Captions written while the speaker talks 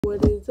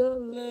What is up,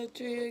 little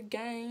drea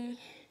gang?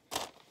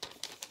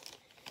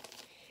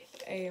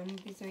 Hey, I'm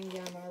gonna be singing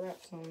y'all my rap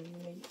song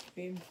tonight, you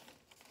feel me?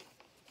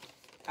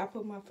 I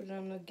put my foot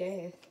on the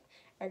gas.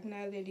 I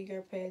cannot let it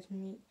go past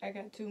me. I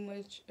got too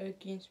much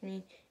against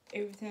me.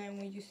 Every time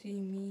when you see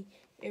me,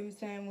 every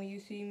time when you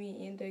see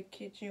me in the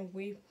kitchen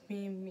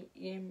whipping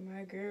me and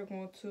my girl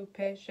going to a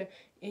pasture,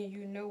 and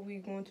you know we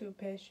going to a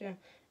pasture.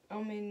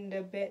 I'm in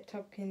the back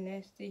talking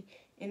nasty,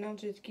 and I'm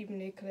just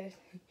keeping it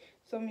classy.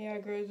 Some of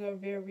y'all girls are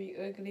very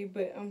ugly,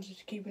 but I'm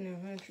just keeping it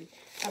 100.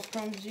 I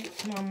promise you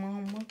to my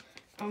mama,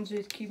 I'm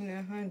just keeping it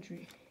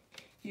 100.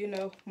 You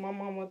know, my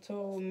mama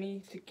told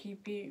me to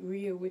keep it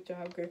real with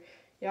y'all girl.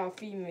 Y'all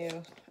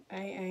females. I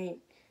ain't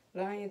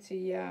lying to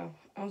y'all.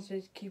 I'm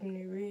just keeping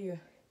it real.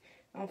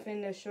 I'm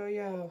finna show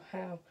y'all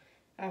how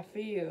I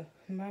feel.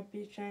 My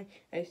bitch ain't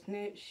a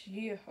snitch.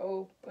 She a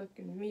hoe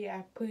fucking me.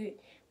 I put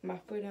my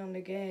foot on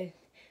the gas.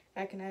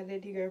 I cannot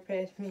let the girl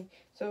pass me.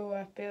 So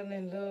I fell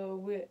in love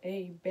with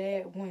a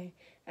bad one.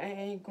 I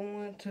ain't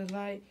going to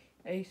like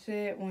a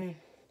sad one.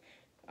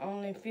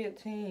 Only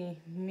 15,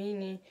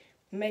 meaning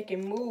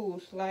making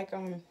moves like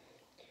I'm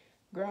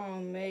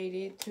grown, made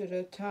it to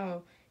the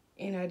top,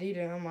 and I did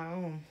it on my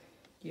own.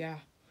 Yeah,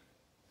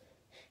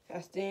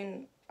 I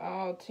stand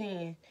all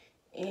 10,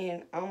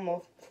 and I'ma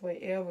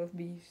forever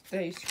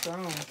stay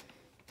strong.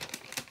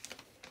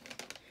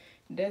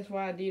 That's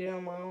why I did it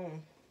on my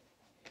own,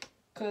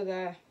 cause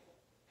I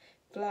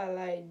fly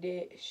like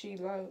that. She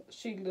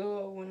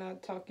love when I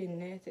talking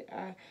nasty.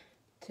 I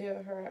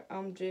tell her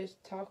I'm just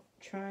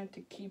trying to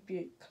keep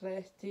it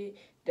classy.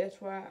 That's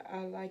why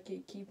I like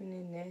it keeping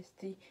it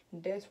nasty.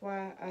 That's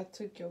why I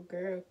took your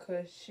girl,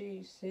 cause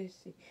she's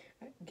sissy.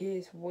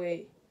 Guess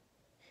what?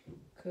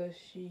 Cause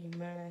she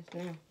mine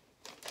now.